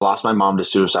lost my mom to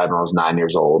suicide when I was 9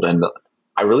 years old. And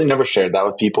I really never shared that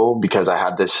with people because I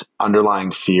had this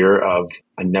underlying fear of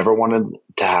I never wanted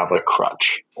to have a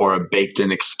crutch or a baked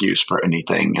in excuse for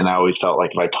anything. And I always felt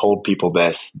like if I told people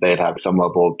this, they'd have some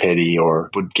level of pity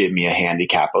or would give me a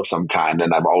handicap of some kind.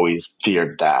 And I've always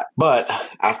feared that. But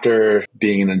after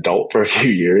being an adult for a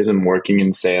few years and working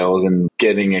in sales and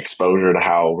getting exposure to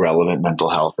how relevant mental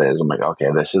health is, I'm like, okay,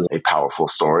 this is a powerful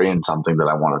story and something that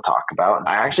I want to talk about.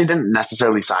 I actually didn't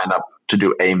necessarily sign up to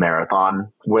do a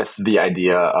marathon with the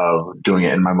idea of doing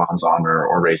it in my mom's honor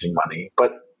or raising money.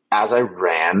 But as I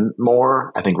ran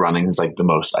more, I think running is like the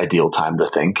most ideal time to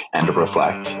think and to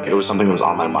reflect. It was something that was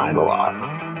on my mind a lot.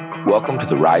 Welcome to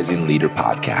the Rising Leader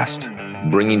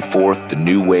Podcast, bringing forth the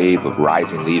new wave of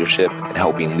rising leadership and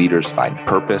helping leaders find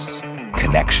purpose,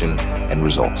 connection, and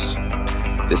results.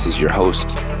 This is your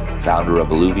host, founder of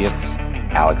Alluviance,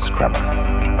 Alex Kremer.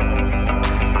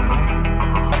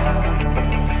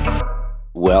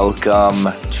 Welcome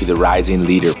to the Rising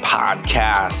Leader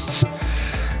Podcast.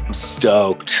 I'm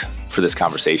stoked for this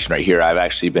conversation right here. I've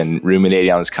actually been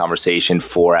ruminating on this conversation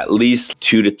for at least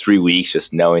 2 to 3 weeks,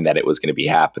 just knowing that it was going to be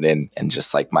happening. And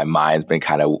just like my mind's been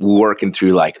kind of working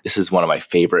through like, this is one of my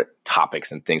favorite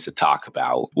topics and things to talk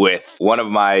about with one of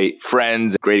my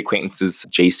friends, great acquaintances,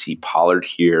 Pollard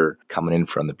here, coming in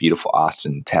from the beautiful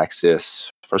Austin, Texas.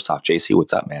 First off, JC,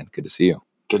 what's up, man? Good to see you.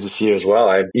 Good to see you as well.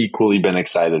 I've equally been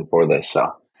excited for this.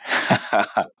 So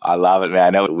I love it, man. I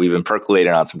know we've been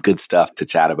percolating on some good stuff to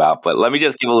chat about, but let me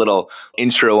just give a little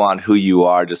intro on who you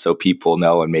are just so people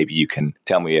know, and maybe you can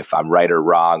tell me if I'm right or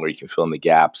wrong, or you can fill in the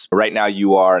gaps. Right now,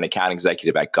 you are an account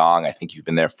executive at Gong. I think you've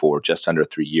been there for just under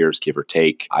 3 years, give or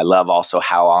take. I love also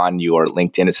how on your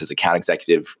LinkedIn it says account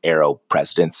executive Aero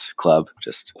Presidents Club.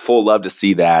 Just full love to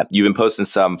see that. You've been posting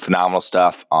some phenomenal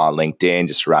stuff on LinkedIn,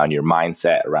 just around your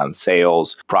mindset, around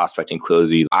sales, prospecting,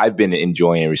 closing. I've been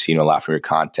enjoying and receiving a lot from your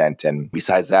content. And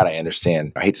besides that, I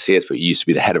understand, I hate to say this, but you used to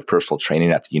be the head of personal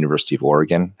training at the University of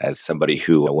Oregon as somebody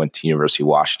who went to University of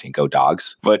Washington, go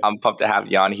Dogs. But I'm pumped to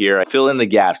have you on here. Fill in the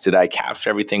gaps. Did I capture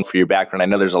everything for your background? I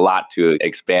know there's a lot to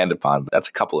expand upon, but that's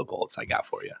a couple of bullets I got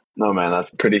for you. No, man,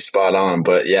 that's pretty spot on.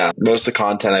 But yeah, most of the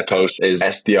content I post is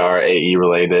SDR, AE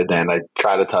related. And I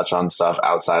try to touch on stuff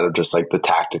outside of just like the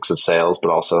tactics of sales,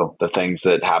 but also the things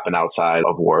that happen outside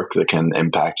of work that can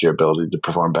impact your ability to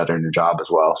perform better in your job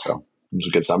as well. So it was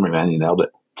a good summary, man. You nailed it.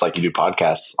 It's like you do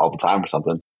podcasts all the time or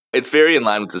something. It's very in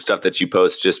line with the stuff that you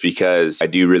post, just because I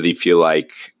do really feel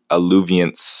like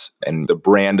Alluviance and the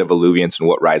brand of Alluviance and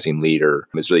what Rising Leader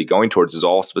is really going towards is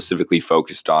all specifically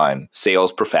focused on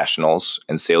sales professionals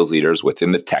and sales leaders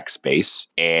within the tech space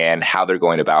and how they're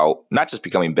going about not just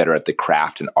becoming better at the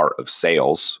craft and art of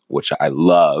sales, which I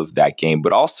love that game,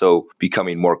 but also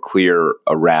becoming more clear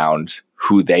around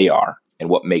who they are and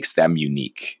what makes them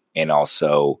unique, and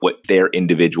also what their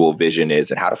individual vision is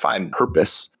and how to find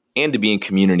purpose and to be in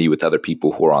community with other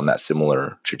people who are on that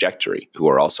similar trajectory, who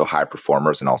are also high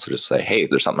performers, and also just say, hey,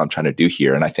 there's something I'm trying to do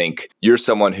here. And I think you're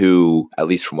someone who, at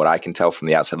least from what I can tell from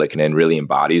the outside looking in, really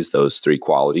embodies those 3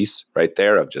 qualities right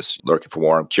there of just looking for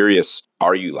more. I'm curious,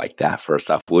 are you like that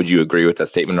first off? Would you agree with that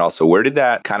statement? And also, where did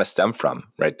that kind of stem from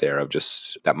right there of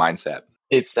just that mindset?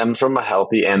 It stems from a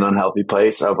healthy and unhealthy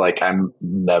place of like, I'm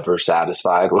never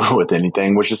satisfied with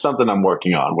anything, which is something I'm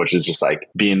working on, which is just like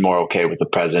being more okay with the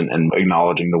present and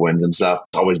acknowledging the wins and stuff.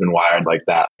 It's always been wired like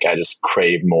that. I just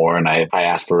crave more and I have high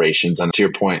aspirations. And to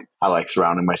your point, I like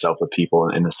surrounding myself with people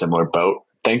in a similar boat.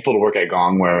 Thankful to work at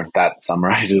Gong where that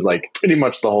summarizes like pretty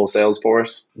much the whole sales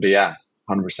force. But yeah,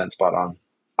 100% spot on.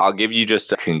 I'll give you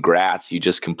just a congrats. You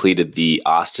just completed the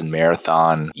Austin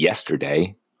Marathon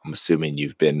yesterday. I'm assuming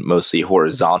you've been mostly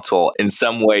horizontal in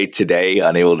some way today,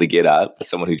 unable to get up. As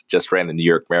someone who just ran the New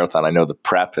York Marathon, I know the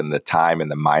prep and the time and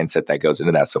the mindset that goes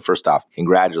into that. So first off,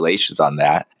 congratulations on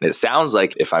that. And it sounds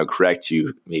like, if I'm correct,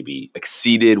 you maybe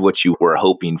exceeded what you were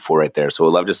hoping for right there. So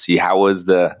we'd love to see, how was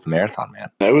the marathon, man?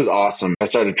 It was awesome. I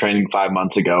started training 5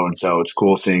 months ago. And so it's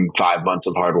cool seeing 5 months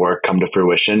of hard work come to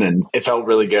fruition. And it felt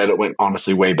really good. It went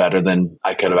honestly way better than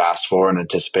I could have asked for and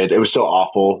anticipated. It was still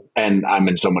awful. And I'm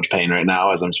in so much pain right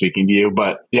now as I'm speaking to you.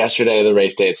 But yesterday, the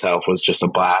race day itself was just a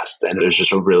blast. And it was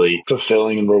just a really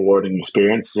fulfilling and rewarding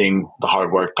experience seeing the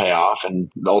hard work pay off. And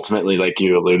ultimately, like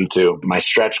you alluded to, my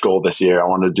stretch goal this year, I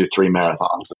wanted to do 3 marathons.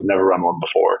 I've never run one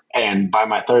before. And by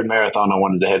my third marathon, I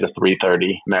wanted to hit a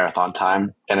 3:30 marathon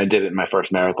time. And I did it in my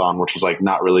first marathon, which was like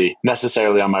not really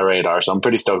necessarily on my radar. So I'm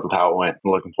pretty stoked with how it went.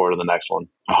 I'm looking forward to the next one.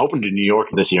 I'm hoping to New York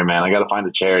this year, man. I got to find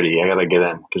a charity. I got to get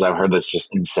in because I've heard that's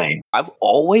just insane. I've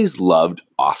always loved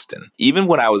Austin. Even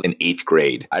when I was in 8th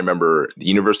grade, I remember the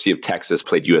University of Texas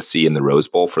played USC in the Rose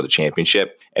Bowl for the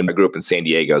championship. And I grew up in San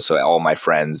Diego, so all my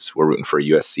friends were rooting for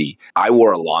USC. I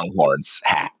wore a Longhorns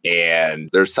hat. And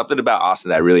there's something about Austin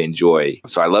that I really enjoy.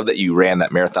 So I love that you ran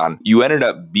that marathon. You ended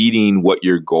up beating what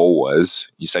your goal was.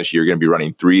 Essentially, you're going to be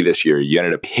running 3 this year. You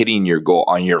ended up hitting your goal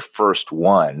on your first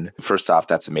one. First off,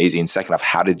 that's amazing. Second off,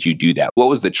 how did you do that? What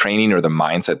was the training or the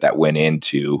mindset that went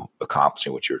into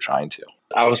accomplishing what you were trying to?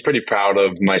 I was pretty proud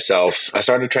of myself. I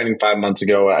started training 5 months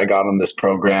ago. I got on this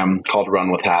program called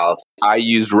Run with Hal. I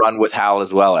used Run with Hal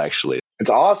as well, actually. It's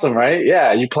awesome, right?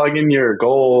 Yeah, you plug in your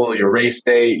goal, your race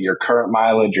date, your current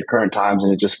mileage, your current times,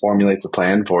 and it just formulates a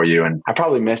plan for you. And I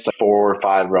probably missed like 4 or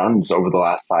 5 runs over the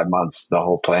last 5 months, the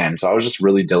whole plan. So I was just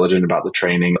really diligent about the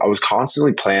training. I was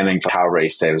constantly planning for how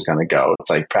race day was going to go.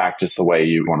 It's like practice the way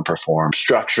you want to perform,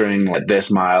 structuring at this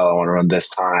mile, I want to run this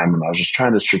time. And I was just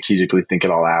trying to strategically think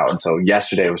it all out. And so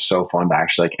yesterday was so fun to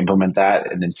actually like implement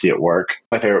that and then see it work.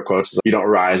 My favorite quote is, you don't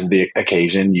rise to the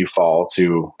occasion, you fall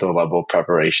to the level of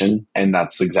preparation. And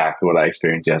that's exactly what I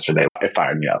experienced yesterday. It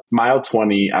fired me up. Mile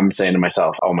 20, I'm saying to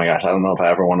myself, oh my gosh, I don't know if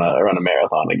I ever want to run a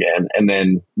marathon again. And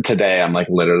then today I'm like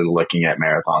literally looking at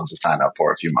marathons to sign up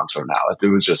for a few months from now. It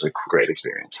was just a great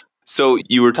experience. So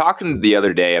you were talking the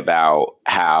other day about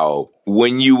how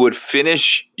when you would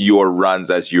finish your runs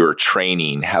as you were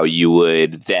training, how you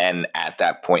would then at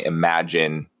that point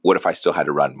imagine, what if I still had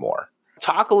to run more?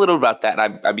 Talk a little about that.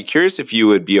 I'd be curious if you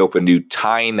would be open to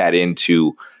tying that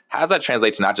into how does that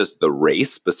translate to not just the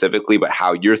race specifically, but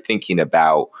how you're thinking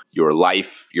about your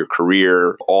life, your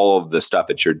career, all of the stuff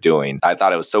that you're doing. I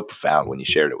thought it was so profound when you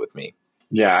shared it with me.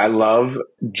 Yeah, I love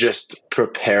just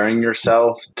preparing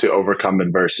yourself to overcome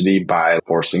adversity by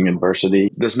forcing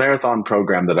adversity. This marathon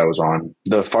program that I was on,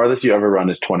 the farthest you ever run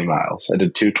is 20 miles. I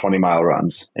did 2 20-mile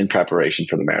runs in preparation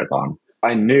for the marathon.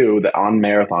 I knew that on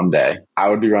marathon day, I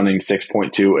would be running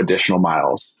 6.2 additional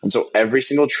miles. And so every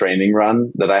single training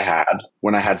run that I had,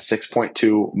 when I had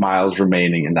 6.2 miles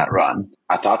remaining in that run,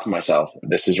 I thought to myself,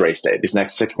 this is race day. These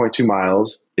next 6.2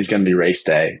 miles is going to be race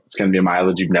day. It's going to be a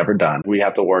mileage you've never done. We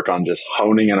have to work on just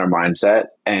honing in our mindset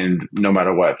and no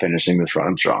matter what, finishing this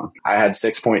run strong. I had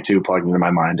 6.2 plugged into my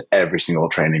mind every single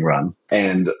training run.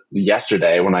 And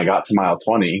yesterday, when I got to mile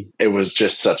 20, it was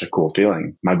just such a cool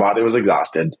feeling. My body was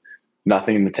exhausted.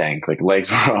 Nothing in the tank, like legs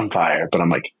were on fire. But I'm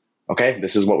like, okay,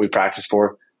 this is what we practice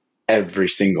for every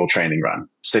single training run.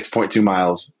 6.2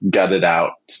 miles, gut it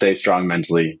out, stay strong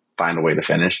mentally, find a way to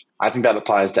finish. I think that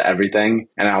applies to everything.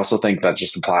 And I also think that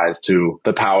just applies to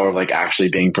the power of like actually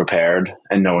being prepared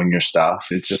and knowing your stuff.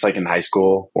 It's just like in high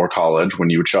school or college when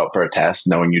you would show up for a test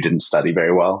knowing you didn't study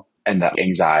very well and that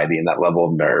anxiety and that level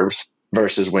of nerves.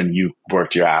 Versus when you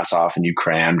worked your ass off and you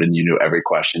crammed and you knew every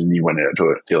question and you went into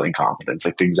it feeling confident. It's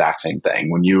like the exact same thing.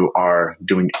 When you are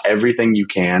doing everything you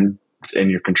can in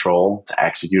your control to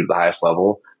execute at the highest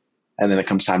level, and then it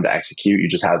comes time to execute, you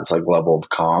just have this like level of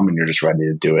calm and you're just ready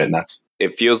to do it. And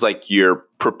it feels like you're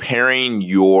preparing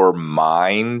your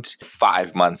mind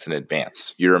 5 months in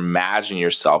advance. You're imagining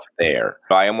yourself there.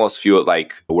 I almost feel it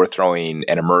like we're throwing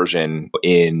an immersion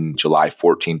in July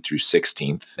 14th through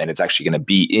 16th, and it's actually going to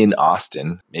be in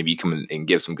Austin. Maybe you come and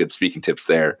give some good speaking tips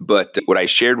there. But what I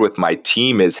shared with my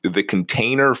team is the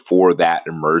container for that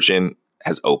immersion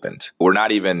has opened. We're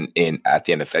not even at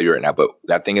the end of February right now, but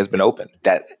that thing has been opened.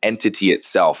 That entity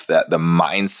itself, that the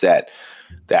mindset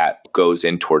that goes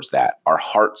in towards that, our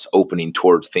hearts opening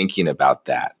towards thinking about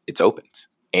that, it's opened.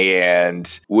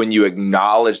 And when you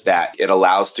acknowledge that, it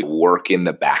allows to work in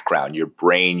the background. Your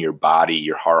brain, your body,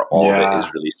 your heart, all of it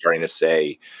is really starting to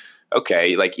say,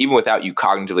 okay, like even without you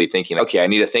cognitively thinking, okay, I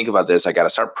need to think about this. I got to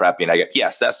start prepping.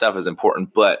 Yes, that stuff is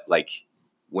important. But like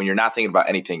when you're not thinking about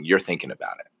anything, you're thinking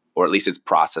about it, or at least it's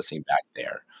processing back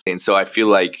there. And so I feel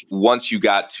like once you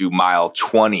got to mile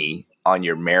 20 on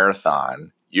your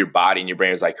marathon, your body and your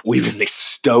brain was like, we've been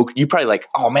stoked. You probably like,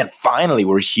 oh man, finally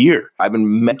we're here. I've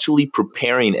been mentally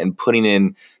preparing and putting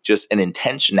in just an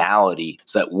intentionality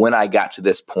so that when I got to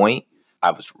this point,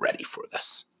 I was ready for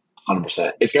this.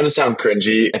 100%. It's going to sound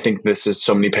cringy. I think this is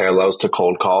so many parallels to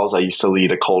cold calls. I used to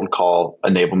lead a cold call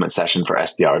enablement session for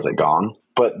SDRs at Gong.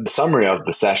 But the summary of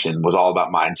the session was all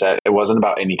about mindset. It wasn't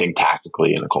about anything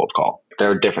tactically in a cold call.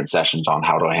 There are different sessions on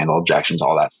how to handle objections,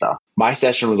 all that stuff. My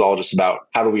session was all just about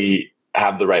how do we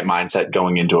have the right mindset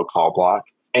going into a call block.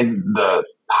 And the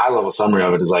high level summary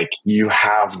of it is like, you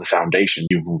have the foundation.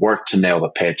 You've worked to nail the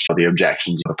pitch, the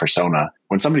objections, the persona.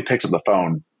 when somebody picks up the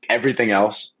phone, everything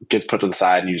else gets put to the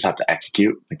side and you just have to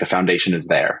execute. Like the foundation is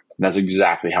there. And that's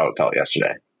exactly how it felt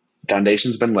yesterday.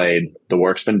 Foundation's been laid. The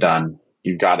work's been done.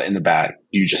 You've got it in the bag.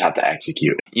 You just have to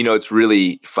execute. It's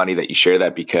really funny that you share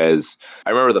that because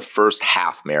I remember the first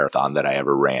half marathon that I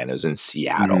ever ran. It was in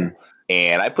Seattle. Mm-hmm.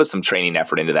 And I put some training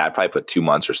effort into that. I probably put 2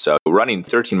 months or so. Running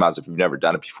 13 miles, if you've never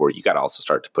done it before, you got to also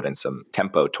start to put in some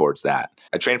tempo towards that.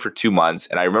 I trained for 2 months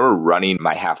and I remember running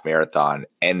my half marathon.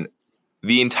 And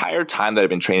the entire time that I've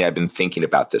been training, I've been thinking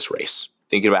about this race,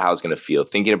 thinking about how I was going to feel,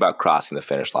 thinking about crossing the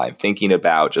finish line, thinking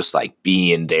about just like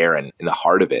being there and in the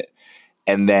heart of it.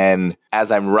 And then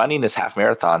as I'm running this half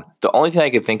marathon, the only thing I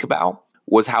could think about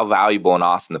was how valuable and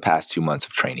awesome the past 2 months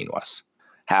of training was.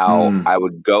 How I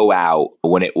would go out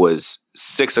when it was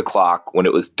 6 o'clock, when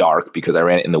it was dark, because I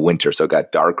ran it in the winter, so it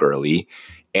got dark early.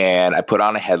 And I put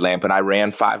on a headlamp and I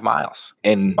ran 5 miles.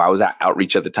 And I was at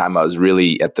Outreach at the time. I was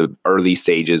really at the early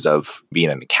stages of being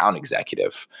an account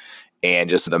executive. And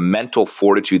just the mental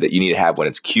fortitude that you need to have when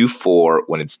it's Q4,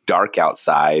 when it's dark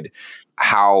outside,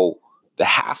 how the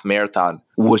half marathon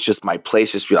was just my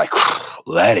place, just to be like,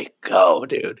 let it go,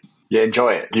 dude. Yeah,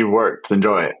 enjoy it. You worked.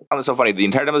 Enjoy it. It was so funny. The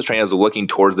entire time I was training, I was looking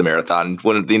towards the marathon.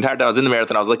 When the entire time I was in the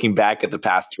marathon, I was looking back at the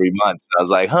past 3 months. And I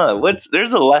was like,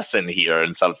 there's a lesson here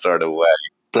in some sort of way.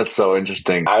 That's so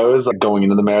interesting. I was going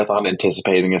into the marathon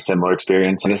anticipating a similar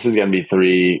experience. And this is going to be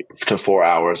 3 to 4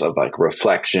 hours of like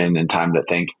reflection and time to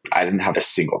think. I didn't have a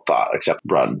single thought except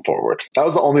run forward. That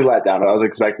was the only letdown. I was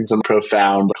expecting some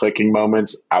profound clicking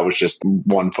moments. I was just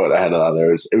 1 foot ahead of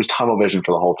others. It was tunnel vision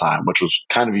for the whole time, which was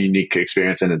kind of a unique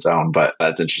experience in its own, but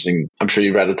that's interesting. I'm sure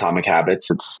you read Atomic Habits.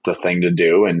 It's the thing to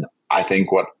do. And I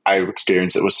think what I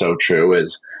experienced that was so true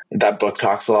is that book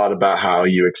talks a lot about how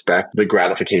you expect the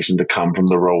gratification to come from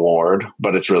the reward,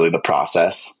 but it's really the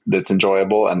process that's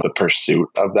enjoyable and the pursuit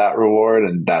of that reward.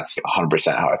 And that's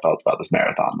 100% how I felt about this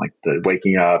marathon. Like the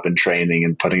waking up and training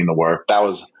and putting in the work, that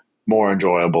was more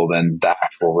enjoyable than the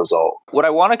actual result. What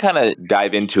I want to kind of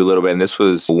dive into a little bit, and this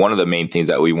was one of the main things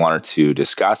that we wanted to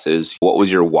discuss, is what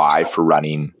was your why for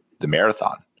running the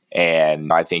marathon?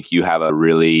 And I think you have a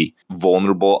really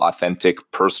vulnerable, authentic,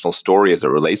 personal story as it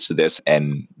relates to this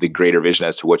and the greater vision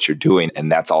as to what you're doing.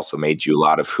 And that's also made you a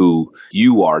lot of who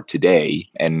you are today.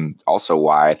 And also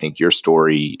why I think your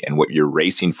story and what you're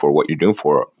racing for, what you're doing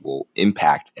for, will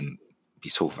impact and be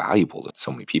so valuable to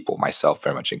so many people, myself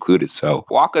very much included. So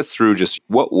walk us through just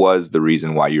what was the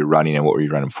reason why you're running and what were you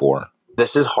running for?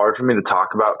 This is hard for me to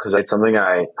talk about because it's something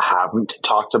I haven't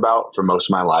talked about for most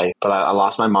of my life. But I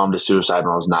lost my mom to suicide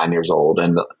when I was 9 years old.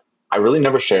 And I really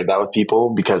never shared that with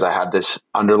people because I had this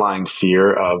underlying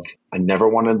fear of I never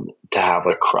wanted to have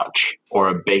a crutch or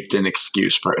a baked in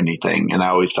excuse for anything. And I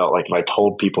always felt like if I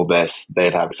told people this,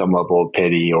 they'd have some level of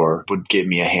pity or would give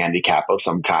me a handicap of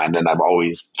some kind. And I've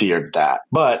always feared that.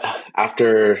 But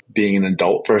after being an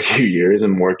adult for a few years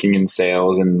and working in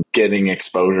sales and getting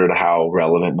exposure to how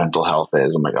relevant mental health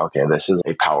is, I'm like, okay, this is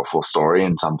a powerful story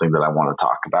and something that I want to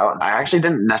talk about. I actually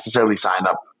didn't necessarily sign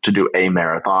up to do a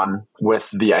marathon with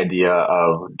the idea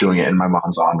of doing it in my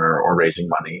mom's honor or raising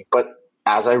money. But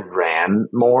as I ran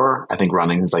more, I think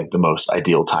running is like the most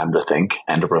ideal time to think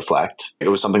and to reflect. It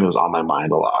was something that was on my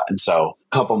mind a lot. And so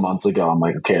a couple months ago, I'm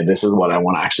like, okay, this is what I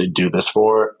want to actually do this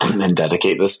for and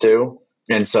dedicate this to.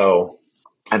 And so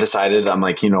I decided, I'm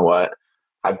like, you know what?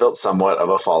 I built somewhat of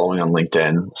a following on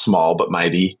LinkedIn, small but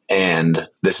mighty. And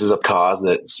this is a cause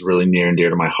that's really near and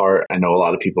dear to my heart. I know a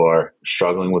lot of people are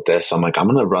struggling with this. So I'm like, I'm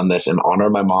going to run this in honor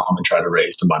of my mom and try to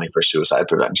raise the money for suicide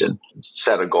prevention.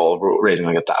 Set a goal of raising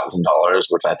like $1,000,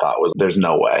 which I thought was, there's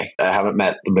no way. I haven't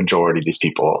met the majority of these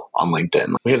people on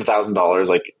LinkedIn. We hit $1,000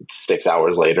 like 6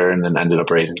 hours later and then ended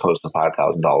up raising close to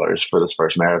 $5,000 for this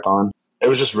first marathon. It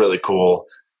was just really cool.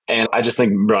 And I just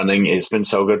think running has been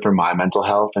so good for my mental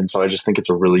health. And so I just think it's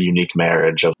a really unique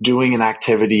marriage of doing an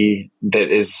activity that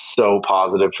is so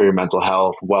positive for your mental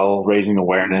health while raising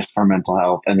awareness for mental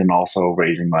health and then also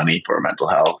raising money for mental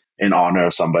health in honor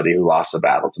of somebody who lost a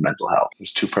battle to mental health. It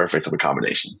was too perfect of a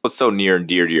combination. What's so near and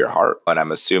dear to your heart? And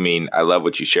I'm assuming, I love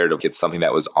what you shared. It's something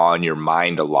that was on your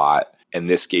mind a lot. And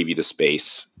this gave you the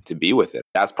space to be with it.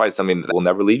 That's probably something that will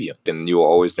never leave you. And you will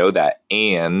always know that.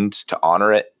 And to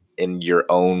honor it in your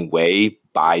own way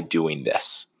by doing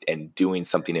this and doing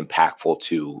something impactful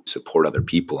to support other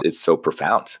people. It's so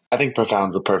profound. I think profound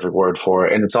is the perfect word for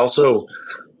it. And it's also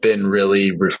been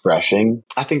really refreshing.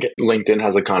 I think LinkedIn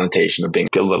has a connotation of being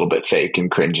a little bit fake and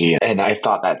cringy. And I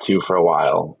thought that too for a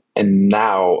while. And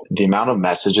now the amount of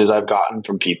messages I've gotten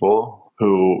from people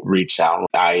who reached out,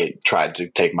 I tried to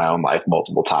take my own life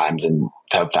multiple times and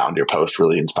have found your post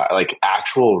really inspiring, like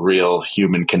actual real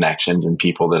human connections and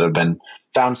people that have been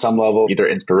found some level of either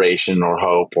inspiration or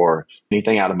hope or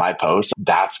anything out of my post,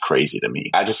 that's crazy to me.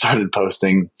 I just started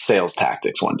posting sales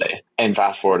tactics one day, and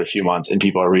fast forward a few months and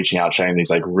people are reaching out, sharing these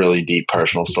like really deep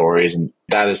personal stories. And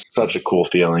that is such a cool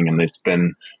feeling. And it's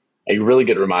been a really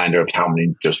good reminder of how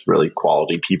many just really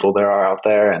quality people there are out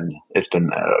there. And it's been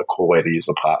a cool way to use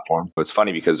the platform. It's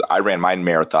funny because I ran my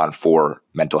marathon for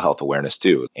mental health awareness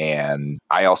too. And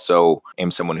I also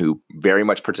am someone who very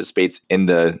much participates in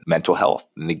the mental health,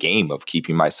 in the game of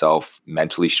keeping myself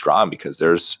mentally strong, because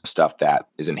there's stuff that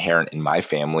is inherent in my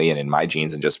family and in my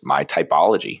genes and just my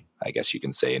typology, I guess you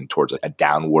can say, and towards a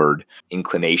downward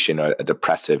inclination, a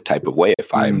depressive type of way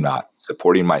if I'm not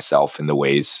supporting myself in the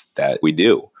ways that we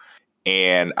do.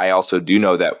 And I also do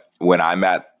know that when I'm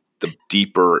at the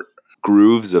deeper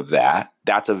grooves of that,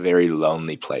 that's a very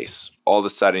lonely place. All of a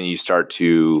sudden you start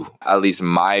to, at least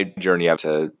my journey, I have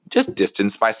to just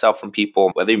distance myself from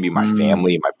people, whether it be my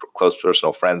family, my close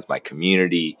personal friends, my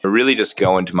community, or really just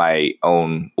go into my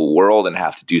own world and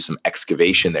have to do some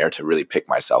excavation there to really pick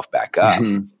myself back up.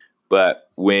 But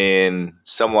when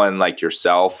someone like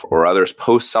yourself or others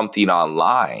post something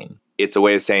online, it's a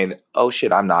way of saying, oh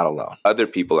shit, I'm not alone. Other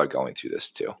people are going through this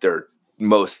too. Their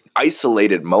most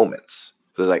isolated moments.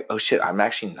 They're like, oh shit, I'm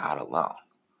actually not alone.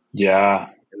 Yeah.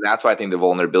 And that's why I think the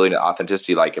vulnerability and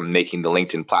authenticity, like I'm making the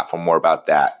LinkedIn platform more about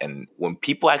that. And when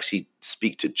people actually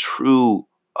speak to true,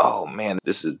 oh man,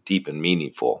 this is deep and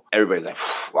meaningful, everybody's like,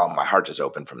 wow, my heart just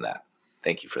opened from that.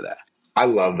 Thank you for that. I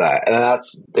love that. And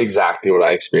that's exactly what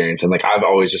I experienced. And like, I've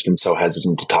always just been so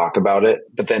hesitant to talk about it.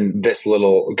 But then this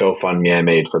little GoFundMe I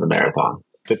made for the marathon,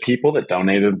 the people that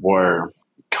donated were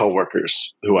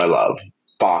coworkers who I love,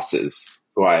 bosses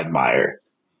who I admire,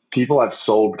 people I've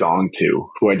sold Gong to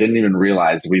who I didn't even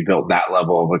realize we built that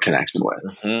level of a connection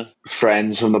with,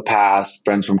 friends from the past,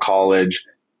 friends from college,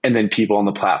 and then people on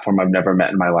the platform I've never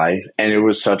met in my life. And it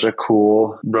was such a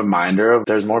cool reminder of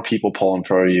there's more people pulling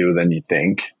for you than you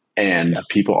think. And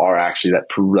people are actually that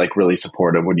like really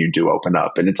supportive when you do open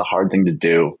up. And it's a hard thing to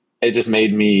do. It just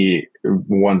made me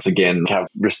once again have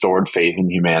restored faith in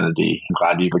humanity. I'm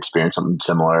glad you've experienced something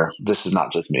similar. This is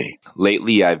not just me.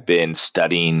 Lately, I've been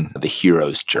studying the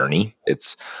hero's journey.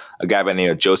 It's a guy by the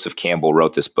name of Joseph Campbell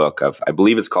wrote this book of, I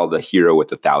believe it's called The Hero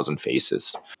with 1,000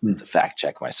 Faces. To fact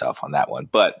check myself on that one.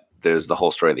 But there's the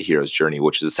whole story of the hero's journey,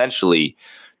 which is essentially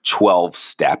 12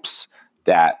 steps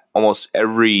that almost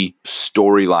every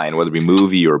storyline, whether it be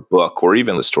movie or book, or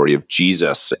even the story of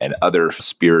Jesus and other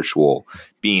spiritual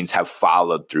beings have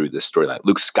followed through this storyline.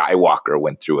 Luke Skywalker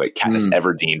went through it. Katniss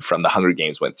Everdeen from the Hunger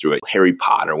Games went through it. Harry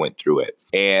Potter went through it.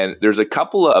 And there's a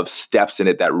couple of steps in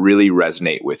it that really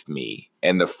resonate with me.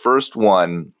 And the first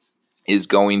one is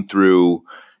going through,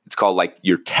 it's called like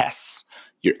your tests,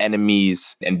 your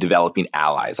enemies, and developing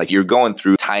allies. Like you're going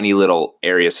through tiny little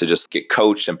areas to just get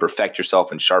coached and perfect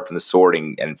yourself and sharpen the sword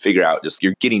and figure out just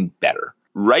you're getting better.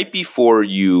 Right before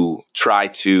you try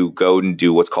to go and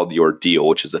do what's called the ordeal,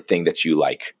 which is the thing that you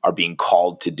like are being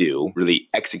called to do, really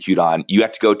execute on, you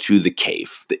have to go to the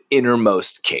cave, the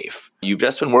innermost cave. You've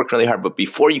just been working really hard, but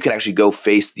before you can actually go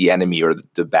face the enemy or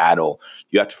the battle,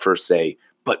 you have to first say,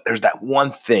 but there's that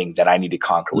one thing that I need to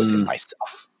conquer within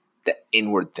myself. The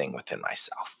inward thing within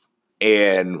myself.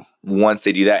 And once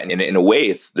they do that, and in a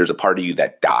way, there's a part of you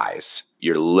that dies.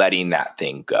 You're letting that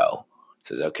thing go. It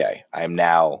says, okay, I am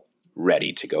now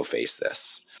ready to go face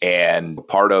this. And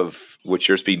part of what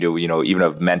you're speaking to, even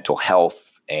of mental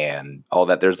health and all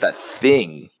that, there's that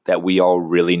thing that we all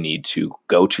really need to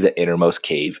go to the innermost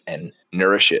cave and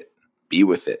nourish it, be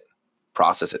with it,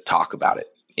 process it, talk about it,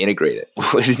 integrate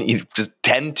it. You just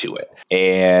tend to it.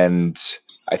 And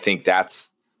I think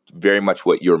that's very much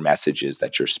what your message is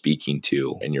that you're speaking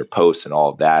to in your posts and all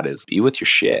of that is be with your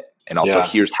shit. And also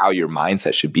here's how your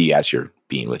mindset should be as you're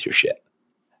being with your shit.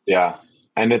 Yeah.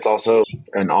 And it's also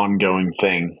an ongoing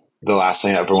thing. The last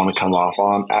thing I ever want to come off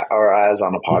on or as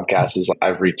on a podcast is like,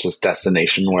 I've reached this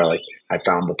destination where like I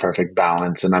found the perfect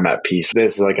balance and I'm at peace.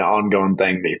 This is like an ongoing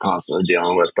thing that you're constantly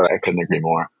dealing with, but I couldn't agree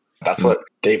more. That's what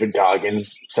David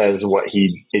Goggins says what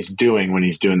he is doing when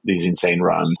he's doing these insane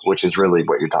runs, which is really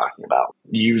what you're talking about.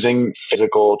 Using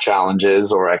physical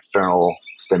challenges or external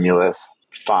stimulus,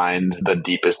 find the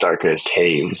deepest, darkest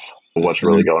caves. What's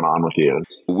really going on with you?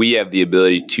 We have the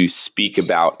ability to speak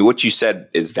about what you said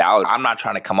is valid. I'm not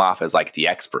trying to come off as like the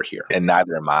expert here, and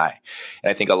neither am I.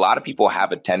 And I think a lot of people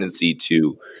have a tendency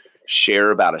to share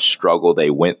about a struggle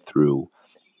they went through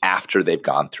after they've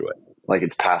gone through it. Like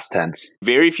it's past tense.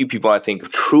 Very few people, I think,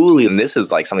 truly, and this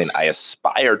is like something I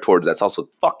aspire towards that's also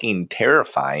fucking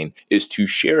terrifying, is to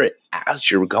share it as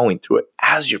you're going through it,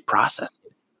 as you're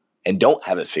processing, and don't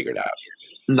have it figured out.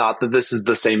 Not that this is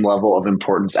the same level of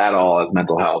importance at all as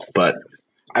mental health, but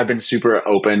I've been super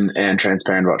open and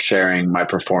transparent about sharing my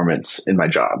performance in my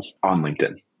job on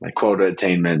LinkedIn, like quota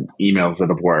attainment, emails that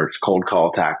have worked, cold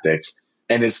call tactics.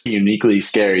 And it's a uniquely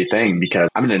scary thing because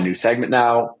I'm in a new segment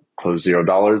now, closed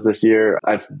 $0 this year.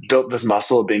 I've built this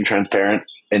muscle of being transparent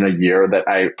in a year that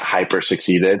I hyper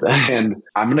succeeded. And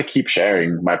I'm going to keep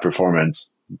sharing my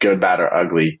performance, good, bad, or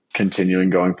ugly, continuing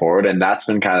going forward. And that's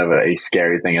been kind of a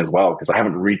scary thing as well, because I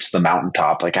haven't reached the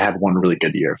mountaintop. Like I had one really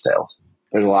good year of sales.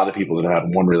 There's a lot of people that have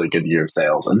had one really good year of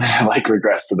sales and then like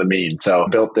regress to the mean. So I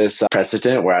built this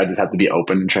precedent where I just have to be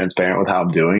open and transparent with how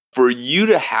I'm doing. For you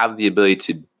to have the ability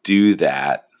to do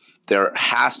that, there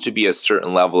has to be a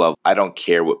certain level of, I don't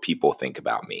care what people think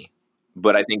about me.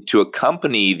 But I think to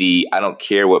accompany the, I don't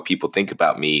care what people think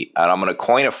about me, and I'm going to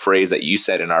coin a phrase that you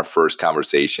said in our first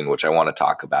conversation, which I want to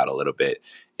talk about a little bit,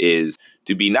 is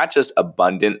to be not just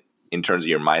abundant in terms of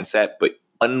your mindset, but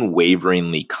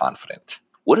unwaveringly confident.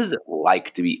 What is it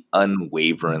like to be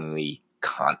unwaveringly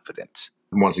confident?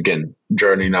 Once again,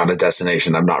 journey, not a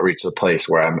destination. I've not reached the place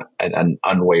where I'm at an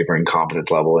unwavering confidence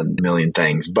level in a million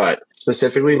things. But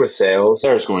specifically with sales,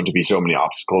 there's going to be so many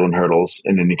obstacles and hurdles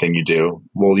in anything you do.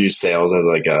 We'll use sales as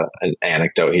like an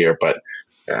anecdote here, but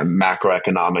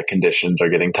macroeconomic conditions are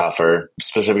getting tougher.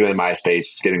 Specifically in my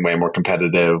space, it's getting way more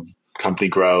competitive. Company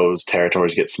grows,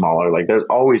 territories get smaller. Like there's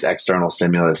always external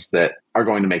stimulus that are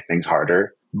going to make things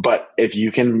harder. But if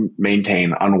you can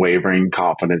maintain unwavering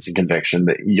confidence and conviction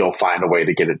that you'll find a way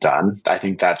to get it done, I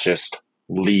think that just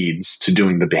leads to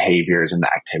doing the behaviors and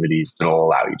the activities that will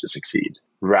allow you to succeed,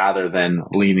 rather than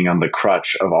leaning on the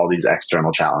crutch of all these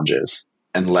external challenges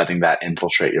and letting that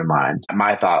infiltrate your mind.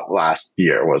 My thought last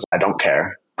year was, I don't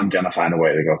care. I'm going to find a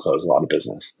way to go close a lot of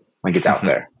business. Like it's out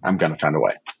there. I'm going to find a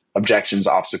way. Objections,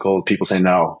 obstacles, people say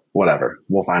no, whatever.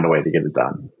 We'll find a way to get it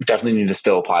done. Definitely need to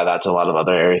still apply that to a lot of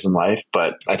other areas in life.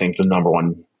 But I think the number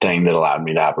one thing that allowed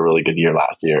me to have a really good year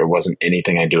last year, it wasn't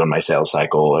anything I do in my sales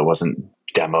cycle. It wasn't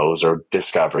demos or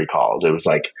discovery calls. It was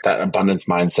like that abundance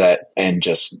mindset and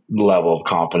just level of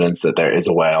confidence that there is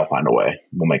a way. I'll find a way.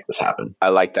 We'll make this happen. I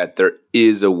like that. There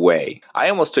is a way. I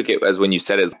almost took it as when you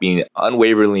said it as being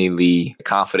unwaveringly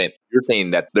confident. You're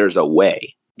saying that there's a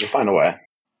way. We'll find a way.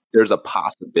 There's a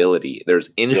possibility. There's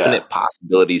infinite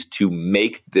possibilities to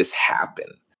make this happen.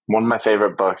 One of my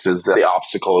favorite books is The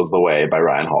Obstacle is the Way by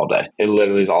Ryan Holiday. It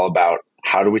literally is all about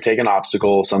how do we take an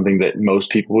obstacle, something that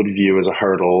most people would view as a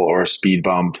hurdle or a speed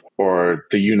bump or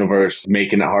the universe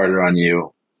making it harder on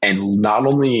you, and not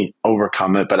only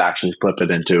overcome it, but actually flip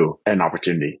it into an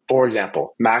opportunity. For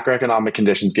example, macroeconomic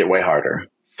conditions get way harder.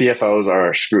 CFOs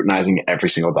are scrutinizing every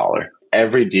single dollar.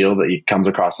 Every deal that comes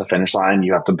across the finish line,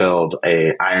 you have to build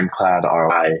a ironclad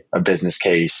ROI, a business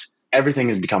case. Everything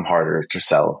has become harder to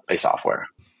sell a software.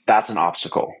 That's an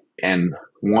obstacle. And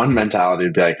one mentality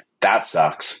would be like, that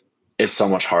sucks. It's so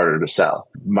much harder to sell.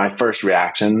 My first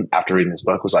reaction after reading this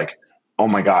book was like, oh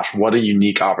my gosh, what a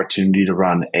unique opportunity to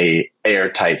run a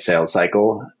airtight sales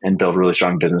cycle and build really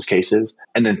strong business cases.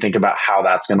 And then think about how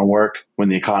that's going to work when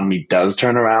the economy does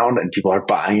turn around and people are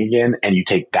buying again, and you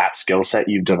take that skill set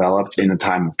you've developed in a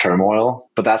time of turmoil.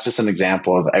 But that's just an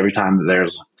example of every time that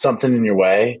there's something in your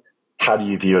way, how do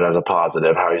you view it as a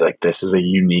positive? How are you like, this is a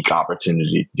unique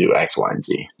opportunity to do X, Y, and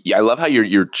Z? Yeah, I love how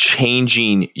you're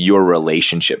changing your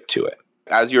relationship to it.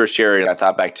 As you were sharing, I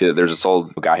thought back to, there's this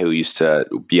old guy who used to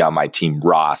be on my team,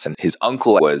 Ross, and his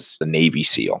uncle was a Navy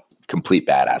SEAL, complete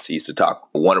badass. He used to talk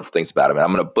wonderful things about him. And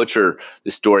I'm going to butcher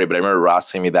the story, but I remember Ross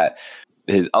saying me that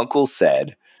his uncle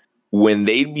said when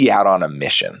they'd be out on a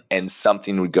mission and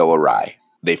something would go awry,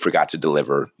 they forgot to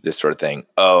deliver this sort of thing.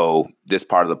 Oh, this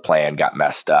part of the plan got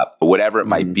messed up. Whatever it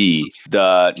might be,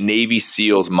 the Navy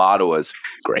SEAL's motto was,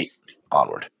 great,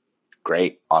 onward.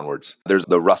 Great, onwards. There's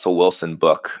the Russell Wilson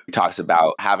book. He talks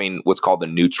about having what's called the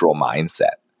neutral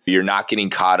mindset. You're not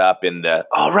getting caught up in the,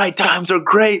 all right, times are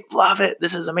great, love it,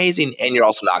 this is amazing. And you're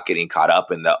also not getting caught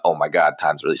up in the, oh my God,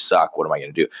 times really suck, what am I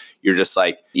going to do? You're just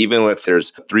like, even if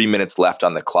there's 3 minutes left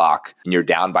on the clock and you're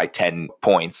down by 10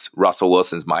 points, Russell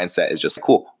Wilson's mindset is just,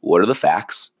 cool, what are the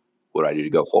facts? What do I do to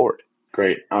go forward?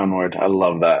 Great, onward. I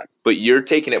love that. But you're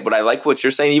taking it, but I like what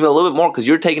you're saying even a little bit more, because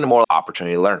you're taking a more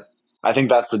opportunity to learn. I think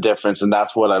that's the difference, and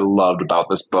that's what I loved about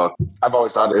this book. I've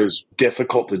always thought it was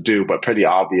difficult to do, but pretty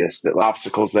obvious that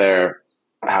obstacles there,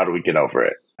 how do we get over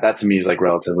it? That to me is like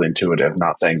relatively intuitive,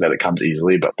 not saying that it comes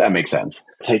easily, but that makes sense.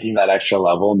 Taking that extra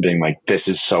level and being like, this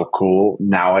is so cool,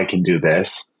 now I can do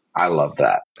this. I love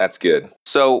that. That's good.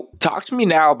 So talk to me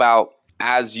now about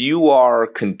As you are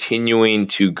continuing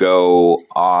to go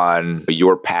on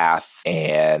your path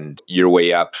and your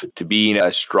way up to being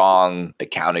a strong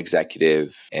account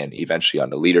executive and eventually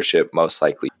onto leadership, most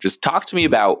likely, just talk to me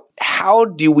about how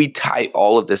do we tie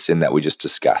all of this in that we just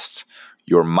discussed?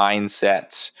 Your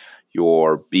mindset,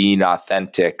 your being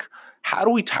authentic. How do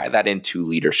we tie that into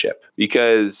leadership?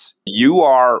 Because you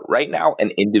are right now an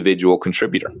individual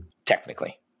contributor,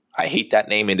 technically. I hate that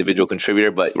name, individual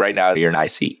contributor, but right now you're an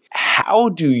IC. How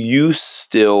do you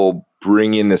still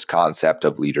bring in this concept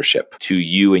of leadership to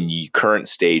you in your current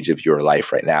stage of your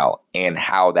life right now and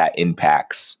how that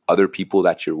impacts other people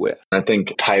that you're with? I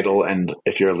think title and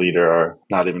if you're a leader are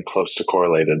not even close to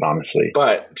correlated, honestly.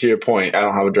 But to your point, I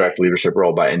don't have a direct leadership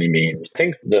role by any means. I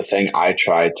think the thing I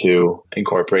try to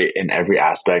incorporate in every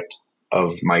aspect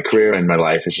of my career and my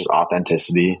life is just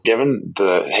authenticity. Given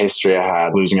the history I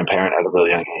had losing a parent at a really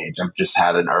young age, I've just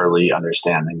had an early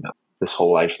understanding that this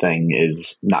whole life thing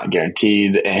is not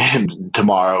guaranteed and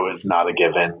tomorrow is not a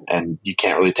given and you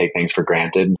can't really take things for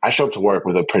granted. I show up to work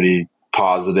with a pretty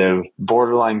positive,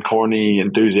 borderline corny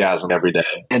enthusiasm every day.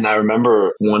 And I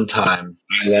remember one time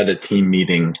I led a team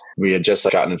meeting. We had just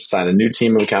gotten assigned a new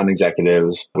team of account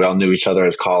executives. We all knew each other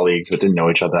as colleagues, but didn't know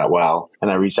each other that well. And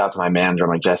I reached out to my manager. I'm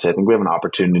like, Jesse, I think we have an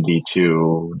opportunity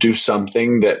to do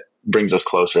something that brings us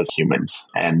closer as humans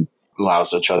and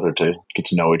allows each other to get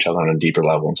to know each other on a deeper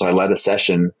level. And so I led a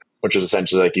session, which is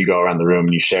essentially like you go around the room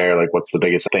and you share like what's the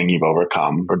biggest thing you've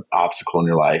overcome or obstacle in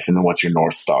your life, and then what's your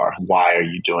North Star? Why are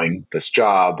you doing this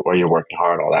job? Or you're working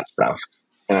hard, all that stuff.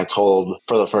 And I told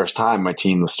for the first time my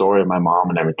team the story of my mom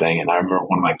and everything. And I remember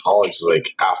one of my colleagues was like,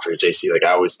 after his AC, like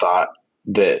I always thought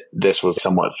that this was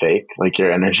somewhat fake, like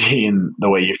your energy and the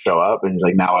way you show up. And he's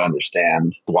like, now I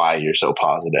understand why you're so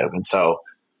positive. And so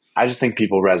I just think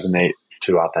people resonate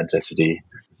to authenticity.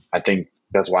 I think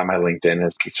that's why my LinkedIn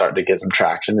is starting to get some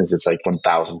traction is it's like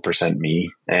 1000%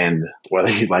 me. And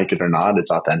whether you like it or not, it's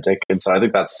authentic. And so I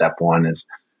think that's step one is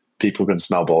people can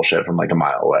smell bullshit from like a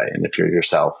mile away. And if you're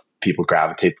yourself, people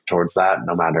gravitate towards that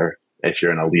no matter if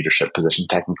you're in a leadership position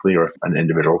technically or an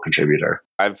individual contributor.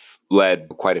 I've led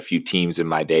quite a few teams in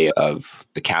my day of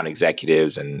account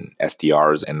executives and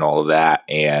SDRs and all of that.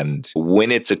 And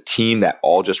when it's a team that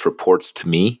all just reports to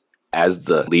me as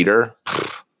the leader,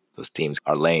 those teams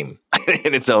are lame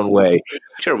in its own way.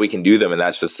 Sure, we can do them and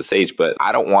that's just the stage, but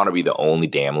I don't want to be the only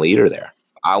damn leader there.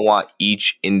 I want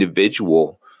each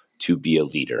individual to be a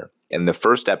leader. And the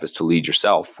first step is to lead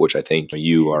yourself, which I think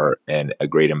you are a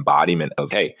great embodiment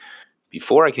of, hey,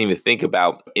 before I can even think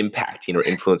about impacting or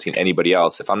influencing anybody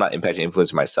else, if I'm not impacting,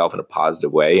 influencing myself in a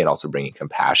positive way and also bringing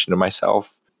compassion to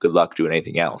myself, good luck doing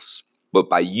anything else. But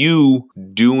by you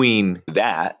doing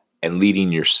that and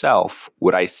leading yourself,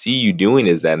 what I see you doing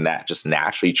is then that just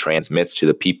naturally transmits to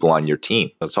the people on your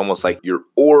team. It's almost like your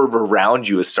orb around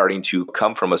you is starting to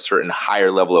come from a certain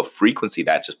higher level of frequency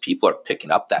that just people are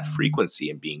picking up that frequency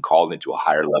and being called into a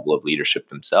higher level of leadership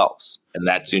themselves. And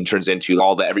that soon turns into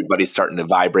all that everybody's starting to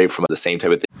vibrate from the same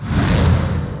type of thing.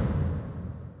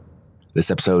 This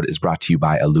episode is brought to you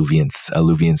by Alluviance.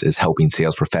 Alluviance is helping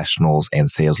sales professionals and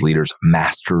sales leaders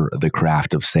master the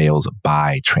craft of sales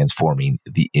by transforming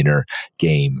the inner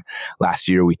game. Last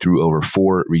year, we threw over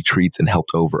 4 retreats and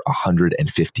helped over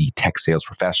 150 tech sales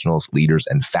professionals, leaders,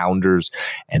 and founders.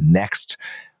 And next,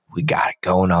 we got it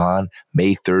going on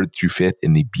May 3rd through 5th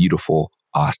in the beautiful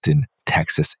Austin,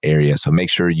 Texas area. So make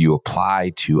sure you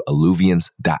apply to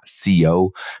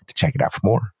alluviance.co to check it out for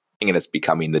more. And it's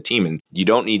becoming the team. And you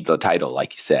don't need the title,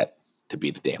 like you said, to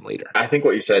be the damn leader. I think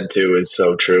what you said too is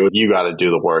so true. You got to do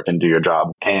the work and do your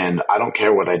job. And I don't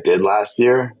care what I did last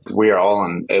year. We are all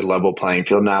on a level playing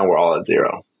field now. We're all at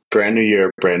zero. Brand new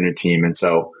year, brand new team. And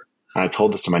so I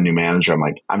told this to my new manager. I'm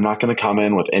like, I'm not going to come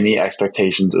in with any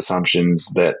expectations, assumptions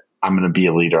that I'm going to be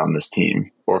a leader on this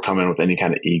team or come in with any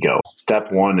kind of ego.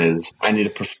 Step one is I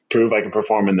need to prove I can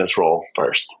perform in this role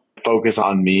first. Focus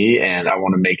on me. And I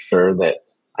want to make sure that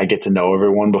I get to know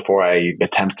everyone before I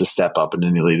attempt to step up in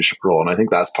any leadership role. And I think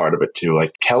that's part of it too.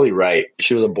 Like Kelly Wright,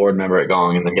 she was a board member at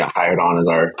Gong and then got hired on as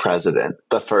our president.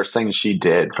 The first thing she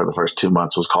did for the first 2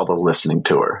 months was called a listening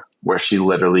tour, where she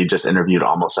literally just interviewed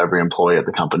almost every employee at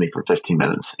the company for 15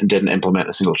 minutes and didn't implement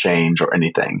a single change or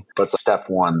anything. But step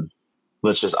one,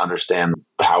 let's just understand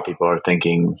how people are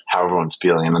thinking, how everyone's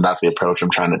feeling. And that's the approach I'm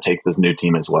trying to take this new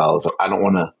team as well. So I don't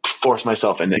want to force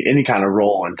myself into any kind of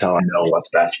role until I know what's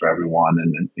best for everyone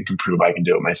and can prove I can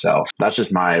do it myself. That's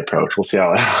just my approach. We'll see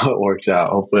how it works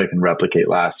out. Hopefully I can replicate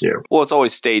last year. Well, it's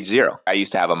always stage 0. I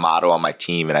used to have a motto on my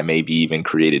team and I maybe even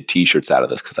created t-shirts out of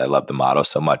this because I love the motto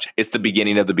so much. It's the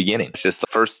beginning of the beginning. It's just the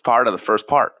first part of the first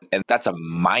part. And that's a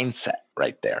mindset,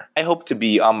 right there. I hope to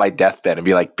be on my deathbed and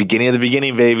be like, beginning of the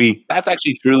beginning, baby. That's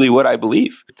actually truly what I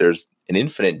believe. There's an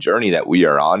infinite journey that we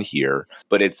are on here,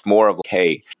 but it's more of,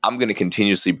 hey, I'm going to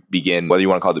continuously begin, whether you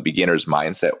want to call it the beginner's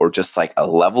mindset or just like a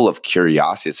level of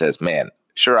curiosity that says, man,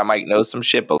 sure, I might know some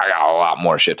shit, but I got a lot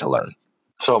more shit to learn.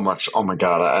 So much. Oh my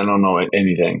God. I don't know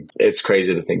anything. It's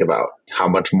crazy to think about how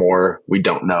much more we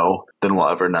don't know than we'll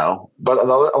ever know. But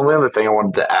the only other thing I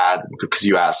wanted to add, because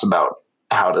you asked about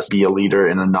how to be a leader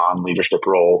in a non-leadership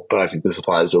role, but I think this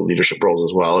applies to leadership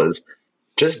roles as well, is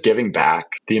just giving back.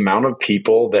 The amount of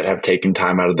people that have taken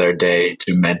time out of their day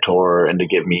to mentor and to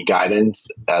give me guidance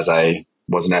as I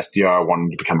was an SDR,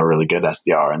 wanted to become a really good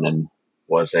SDR, and then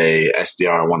was a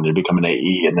SDR, wanted to become an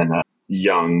AE, and then a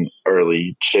young,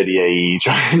 early, shitty AE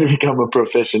trying to become a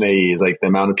proficient AE. Is like the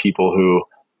amount of people who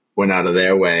went out of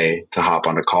their way to hop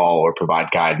on a call or provide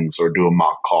guidance or do a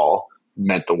mock call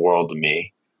meant the world to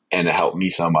me, and it helped me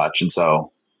so much. And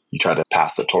so you try to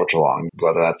pass the torch along,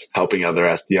 whether that's helping other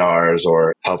SDRs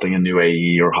or helping a new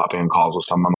AE or hopping on calls with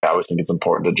someone. I always think it's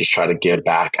important to just try to give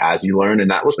back as you learn.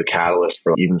 And that was the catalyst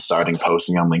for even starting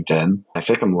posting on LinkedIn. I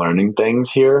think I'm learning things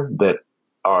here that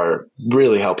are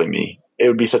really helping me. It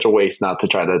would be such a waste not to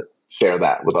try to share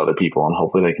that with other people, and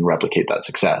hopefully they can replicate that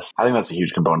success. I think that's a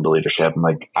huge component of leadership. And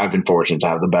like, I've been fortunate to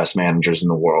have the best managers in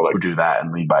the world who do that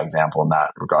and lead by example in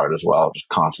that regard as well. Just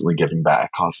constantly giving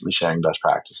back, constantly sharing best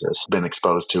practices. Been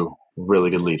exposed to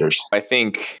really good leaders. I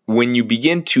think when you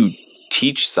begin to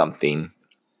teach something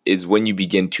is when you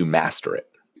begin to master it.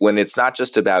 When it's not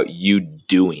just about you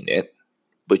doing it,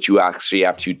 but you actually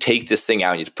have to take this thing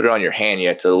out, you have to put it on your hand, you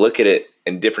have to look at it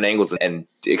in different angles and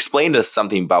explain to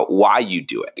something about why you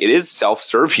do it. It is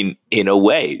self-serving in a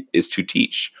way, is to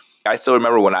teach. I still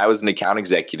remember when I was an account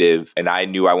executive and I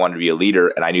knew I wanted to be a leader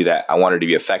and I knew that I wanted to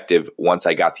be effective once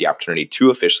I got the opportunity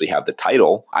to officially have the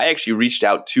title, I actually reached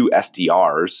out to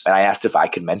SDRs and I asked if I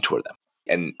could mentor them.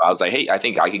 And I was like, hey, I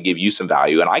think I could give you some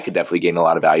value, and I could definitely gain a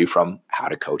lot of value from how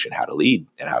to coach and how to lead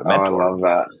and how to mentor. Oh, I love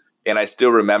that. And I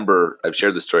still remember, I've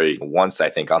shared the story once, I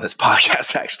think, on this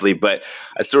podcast, actually, but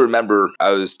I still remember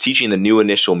I was teaching the new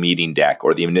initial meeting deck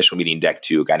or the initial meeting deck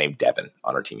to a guy named Devin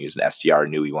on our team. He was an SDR,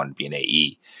 knew he wanted to be an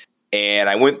AE. And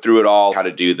I went through it all, how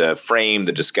to do the frame,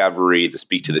 the discovery, the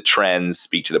speak to the trends,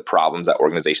 speak to the problems that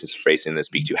organizations are facing, and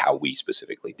speak to how we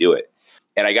specifically do it.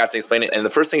 And I got to explain it. And the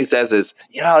first thing he says is,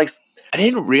 Alex, I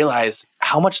didn't realize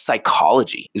how much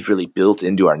psychology is really built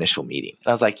into our initial meeting.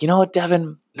 And I was like, you know what,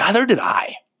 Devin? Neither did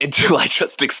I until I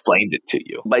just explained it to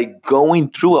you. By going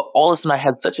through it, all of a sudden I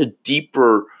had such a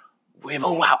deeper way of,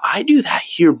 oh, wow, I do that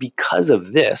here because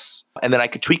of this. And then I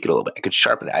could tweak it a little bit. I could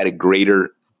sharpen it. I had a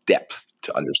greater depth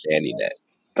to understanding it.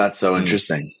 That's so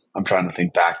interesting. I'm trying to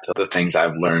think back to the things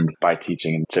I've learned by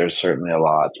teaching. There's certainly a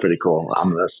lot. It's pretty cool.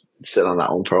 I'm going to sit on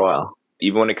that one for a while.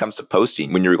 Even when it comes to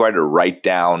posting, when you're required to write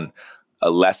down a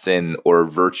lesson or a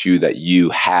virtue that you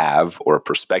have or a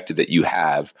perspective that you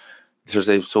have,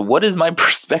 so what is my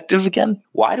perspective again?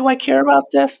 Why do I care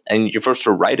about this? And you're forced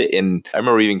to write it in. I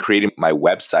remember even creating my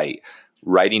website,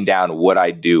 writing down what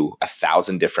I do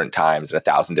 1,000 different times in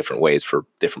 1,000 different ways for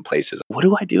different places. What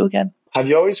do I do again? Have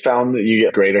you always found that you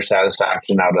get greater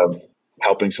satisfaction out of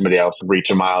helping somebody else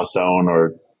reach a milestone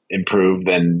or improve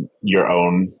than your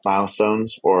own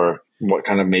milestones? Or what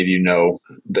kind of made you know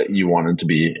that you wanted to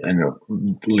be in a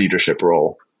leadership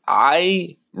role?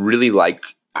 I really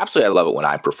absolutely, I love it when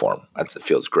I perform. It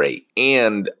feels great.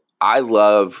 And I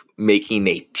love making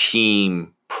a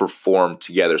team perform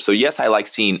together. So yes, I like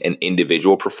seeing an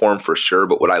individual perform for sure.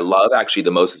 But what I love actually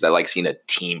the most is I like seeing a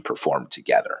team perform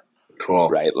together. Cool.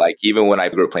 Right? Like even when I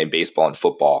grew up playing baseball and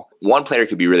football, one player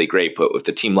could be really great, but if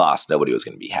the team lost, nobody was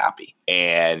going to be happy.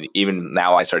 And even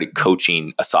now I started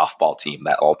coaching a softball team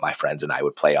that all my friends and I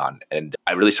would play on. And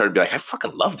I really started to be like, I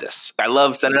fucking love this. I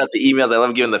love sending out the emails. I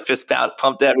love giving the fist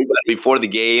pump to everybody before the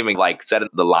game and like setting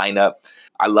the lineup.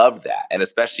 I loved that. And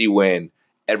especially when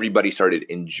everybody started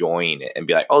enjoying it and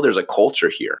be like, oh, there's a culture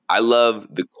here. I love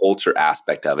the culture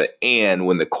aspect of it. And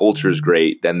when the culture is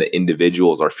great, then the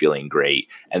individuals are feeling great.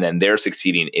 And then they're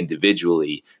succeeding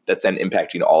individually. That's then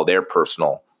impacting all their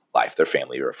personal life, their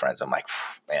family or friends. I'm like,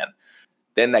 man,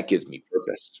 then that gives me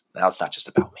purpose. Now it's not just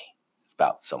about me. It's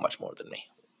about so much more than me.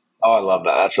 Oh, I love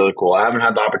that. That's really cool. I haven't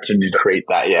had the opportunity to create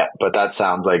that yet, but that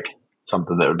sounds like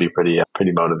something that would be pretty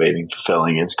motivating,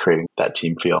 fulfilling, is creating that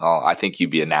team feel. Oh, I think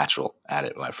you'd be a natural at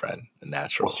it, my friend. A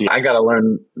natural. Well, see, I got to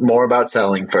learn more about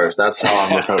selling first. That's how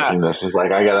I'm approaching this. It's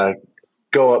like I got to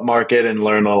go up market and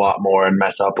learn a lot more and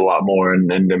mess up a lot more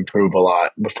and improve a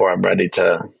lot before I'm ready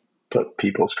to put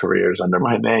people's careers under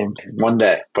my name one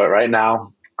day. But right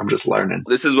now, I'm just learning.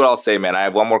 This is what I'll say, man. I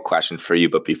have one more question for you.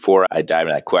 But before I dive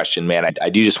into that question, man, I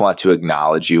do just want to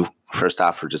acknowledge you first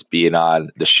off, for just being on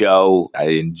the show. I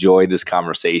enjoyed this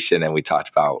conversation, and we talked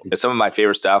about some of my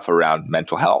favorite stuff around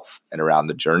mental health and around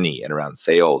the journey and around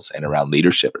sales and around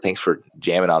leadership. Thanks for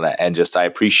jamming on that. And just, I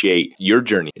appreciate your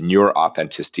journey and your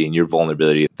authenticity and your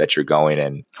vulnerability that you're going.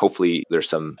 And hopefully there's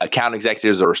some account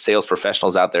executives or sales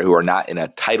professionals out there who are not in a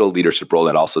title leadership role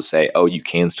that also say, oh, you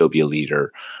can still be a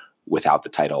leader without the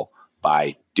title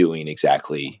by doing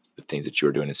exactly the things that you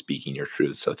are doing and speaking your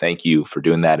truth. So thank you for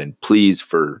doing that. And please,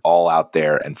 for all out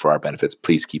there and for our benefits,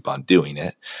 please keep on doing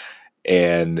it.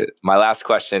 And my last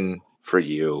question for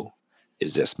you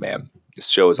is this, man. This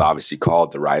show is obviously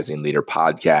called the Rising Leader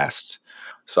Podcast.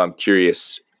 So I'm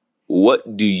curious,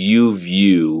 what do you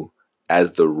view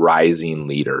as the rising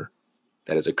leader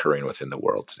that is occurring within the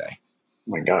world today?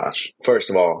 Oh my gosh. First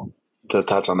of all, to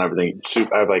touch on everything,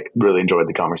 I've really enjoyed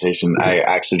the conversation. I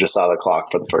actually just saw the clock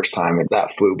for the first time and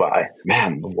that flew by.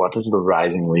 Man, what is the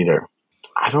rising leader?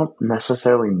 I don't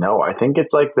necessarily know. I think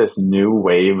it's like this new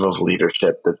wave of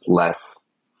leadership that's less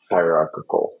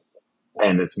hierarchical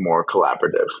and it's more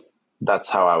collaborative. That's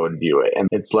how I would view it. And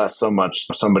it's less so much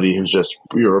somebody who's just,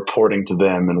 you're reporting to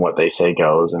them and what they say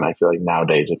goes. And I feel like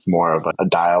nowadays it's more of a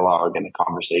dialogue and a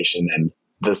conversation. And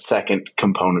the second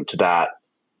component to that,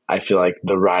 I feel like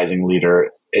the rising leader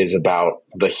is about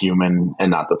the human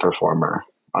and not the performer.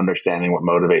 Understanding what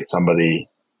motivates somebody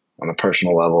on a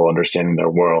personal level, understanding their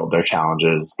world, their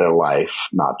challenges, their life,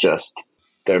 not just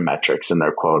their metrics and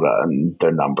their quota and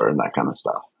their number and that kind of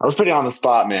stuff. I was pretty on the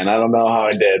spot, man. I don't know how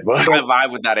I did, but I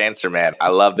vibe with that answer, man. I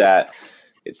love that.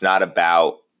 It's not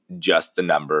about just the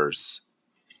numbers.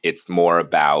 It's more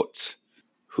about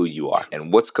who you are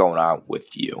and what's going on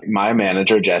with you. My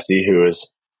manager, Jesse, who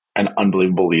is an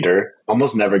unbelievable leader,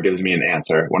 almost never gives me an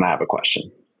answer when I have a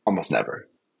question. Almost never.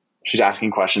 She's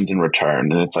asking questions in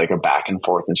return and it's like a back and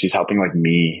forth and she's helping like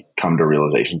me come to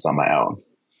realizations on my own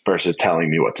versus telling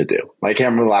me what to do. Like, I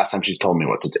can't remember the last time she told me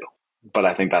what to do, but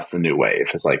I think that's the new wave.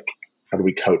 It's like, how do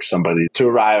we coach somebody to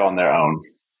arrive on their own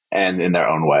and in their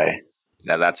own way?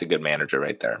 Now that's a good manager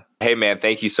right there. Hey man,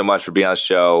 thank you so much for being on the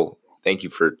show. Thank you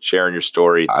for sharing your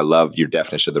story. I love your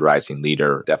definition of the rising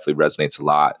leader. Definitely resonates a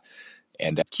lot.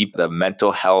 And keep the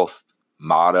mental health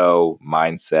motto,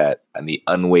 mindset, and the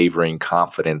unwavering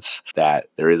confidence that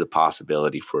there is a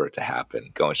possibility for it to happen.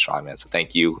 Going strong, man. So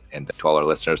thank you. And to all our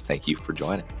listeners, thank you for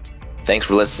joining. Thanks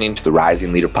for listening to the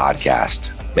Rising Leader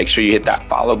Podcast. Make sure you hit that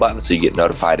follow button so you get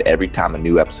notified every time a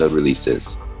new episode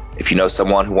releases. If you know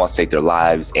someone who wants to take their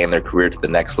lives and their career to the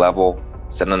next level,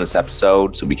 send them this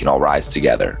episode so we can all rise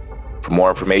together. For more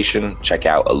information, check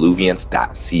out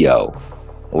alluviance.co.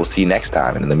 We'll see you next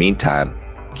time. And in the meantime,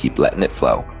 keep letting it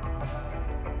flow.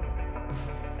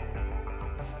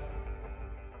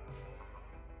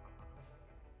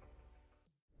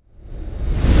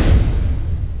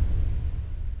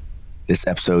 This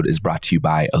episode is brought to you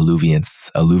by Alluviance.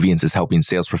 Alluviance is helping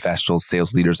sales professionals,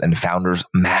 sales leaders, and founders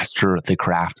master the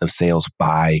craft of sales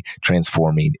by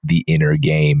transforming the inner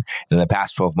game. And in the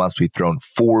past 12 months, we've thrown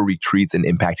 4 retreats and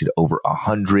impacted over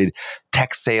 100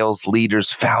 tech sales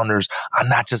leaders, founders on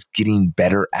not just getting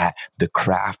better at the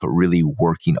craft, but really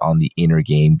working on the inner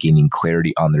game, gaining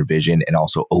clarity on their vision, and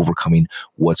also overcoming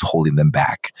what's holding them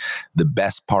back. The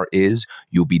best part is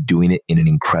you'll be doing it in an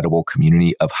incredible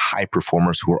community of high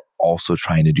performers who are also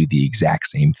trying to do the exact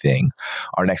same thing.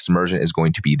 Our next immersion is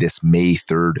going to be this May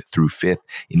 3rd through 5th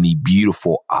in the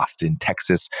beautiful Austin,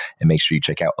 Texas. And make sure you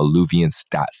check out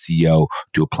alluviance.co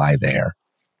to apply there.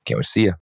 Can't wait to see you.